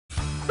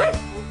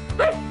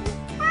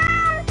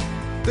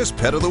This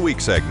Pet of the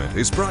Week segment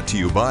is brought to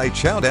you by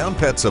Chowdown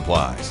Pet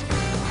Supplies.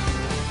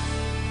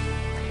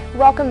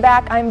 Welcome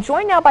back. I'm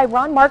joined now by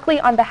Ron Markley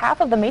on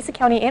behalf of the Mesa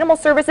County Animal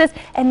Services,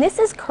 and this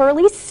is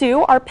Curly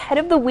Sue, our Pet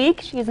of the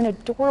Week. She is an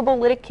adorable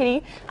little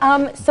kitty.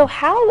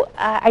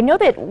 I know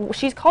that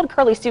she's called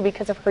Curly Sue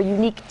because of her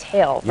unique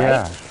tail,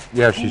 right?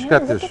 Yeah, she's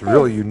got this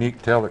really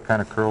unique tail that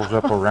kind of curls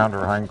up around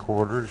her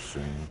hindquarters.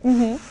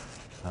 And,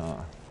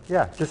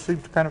 yeah, just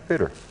seems to kind of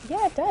fit her.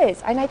 Yeah, it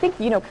does. And I think,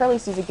 Curly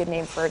Sue's a good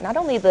name for not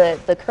only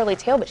the curly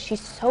tail, but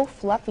she's so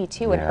fluffy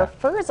too, and her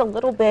fur is a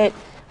little bit,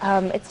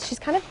 she's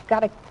kind of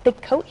got a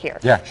thick coat here.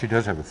 Yeah, she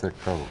does have a thick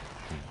coat.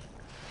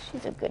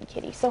 She's a good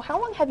kitty. So how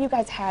long have you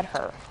guys had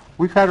her?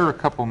 We've had her a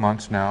couple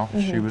months now.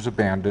 She was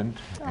abandoned,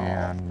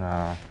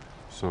 and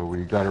so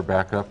we got her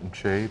back up in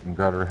shape and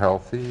got her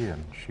healthy,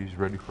 and she's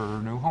ready for her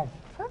new home.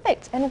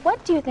 Perfect. And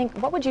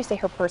what would you say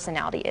her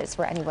personality is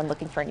for anyone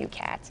looking for a new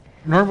cat?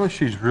 Normally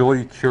she's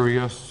really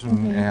curious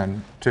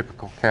and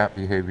typical cat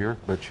behavior,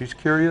 but she's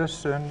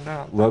curious and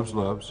loves.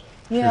 Yeah.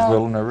 She's a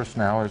little nervous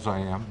now, as I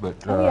am,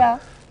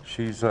 but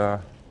she's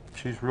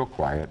real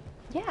quiet.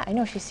 Yeah, I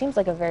know. She seems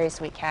like a very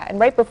sweet cat. And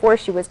right before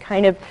she was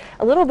kind of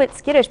a little bit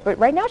skittish, but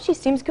right now she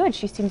seems good.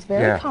 She seems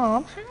very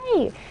calm.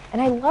 Hi.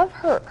 And I love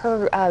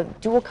her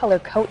dual color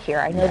coat here.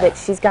 I know that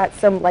she's got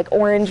some like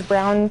orange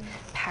brown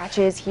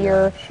patches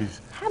here. Yeah,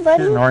 she's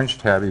buddy. She's an orange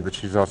tabby, but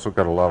she's also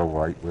got a lot of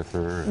white with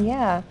her.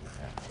 Yeah.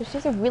 So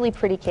she's a really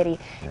pretty kitty.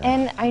 Yeah.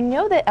 And I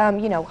know that,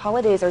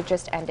 holidays are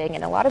just ending,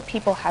 and a lot of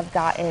people have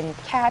gotten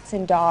cats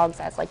and dogs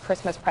as like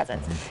Christmas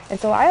presents. And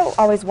so I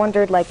always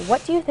wondered, like,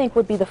 what do you think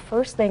would be the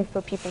first thing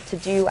for people to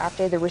do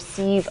after they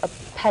receive a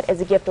pet as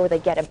a gift or they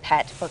get a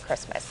pet for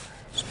Christmas?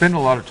 Spend a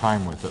lot of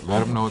time with it. Let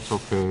them know it's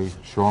okay.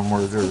 Show them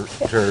where their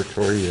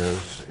territory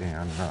is,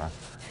 and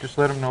just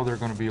let them know they're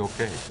going to be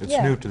okay.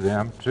 It's new to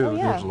them, too.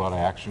 There's a lot of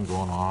action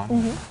going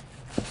on.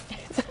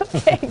 It's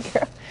okay,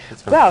 girl.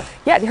 Well,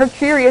 yeah, her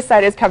curious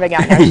side is coming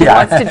out now. She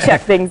wants to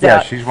check things out.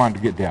 Yeah, she's wanting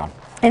to get down.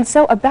 And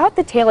so about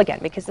the tail again,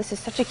 because this is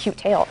such a cute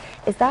tail,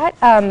 is that,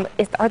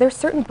 are there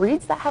certain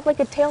breeds that have like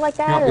a tail like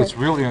that? It's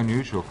really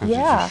unusual because it's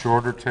a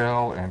shorter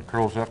tail and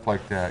curls up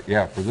like that.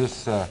 Yeah, for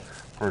this,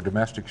 for a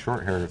domestic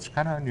short hair, it's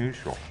kind of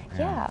unusual.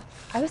 Yeah,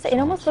 I would say it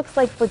almost looks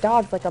like for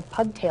dogs, like a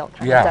pug tail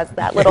kind of does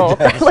that little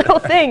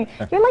thing.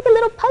 You're like a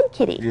little pug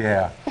kitty.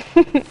 Yeah.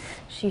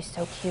 She's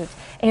so cute.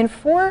 And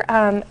for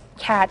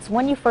cats,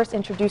 when you first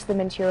introduce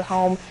them into your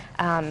home,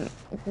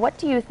 what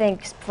do you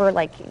think for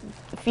like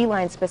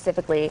felines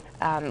specifically,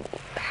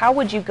 how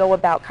would you go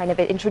about kind of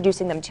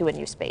introducing them to a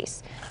new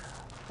space?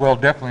 Well,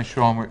 definitely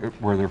show them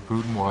where their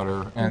food and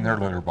water and their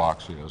litter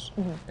box is,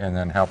 and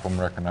then help them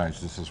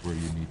recognize this is where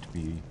you need to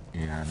be,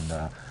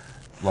 and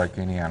like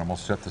any animal,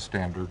 set the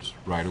standards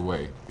right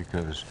away,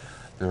 because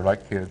they're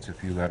like kids.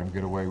 If you let them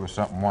get away with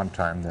something one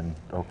time, then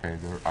okay,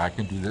 I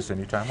can do this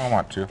anytime I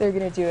want to. They're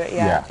going to do it,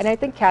 yeah. And I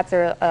think cats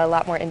are a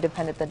lot more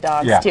independent than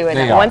dogs too,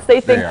 and once they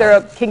think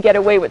can get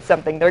away with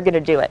something, they're going to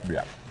do it.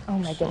 Yeah. Oh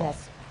my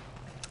goodness.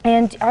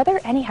 And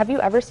have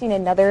you ever seen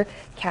another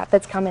cat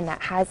that's come in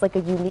that has like a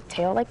unique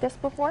tail like this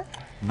before?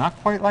 Not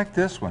quite like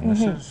this one.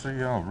 This is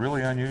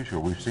really unusual.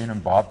 We've seen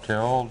them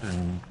bob-tailed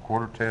and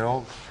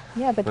quarter-tailed.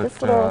 Yeah, but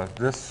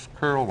this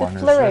curl one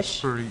is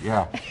pretty,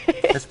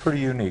 it's pretty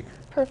unique.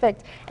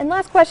 Perfect. And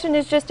last question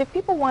is just if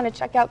people want to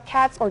check out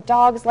cats or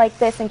dogs like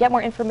this and get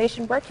more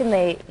information, where can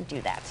they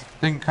do that?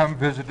 They can come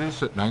visit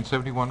us at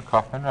 971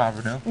 Kaufman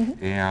Avenue,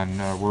 and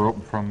we're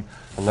open from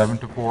 11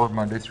 to 4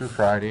 Monday through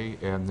Friday,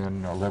 and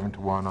then 11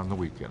 to 1 on the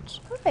weekends.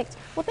 Perfect.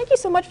 Well, thank you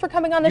so much for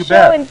coming on the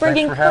show and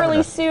bringing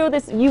Curly Sue,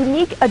 this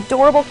unique,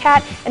 adorable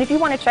cat. And if you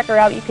want to check her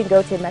out, you can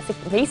go to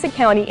Mesa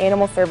County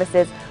Animal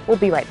Services. We'll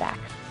be right back.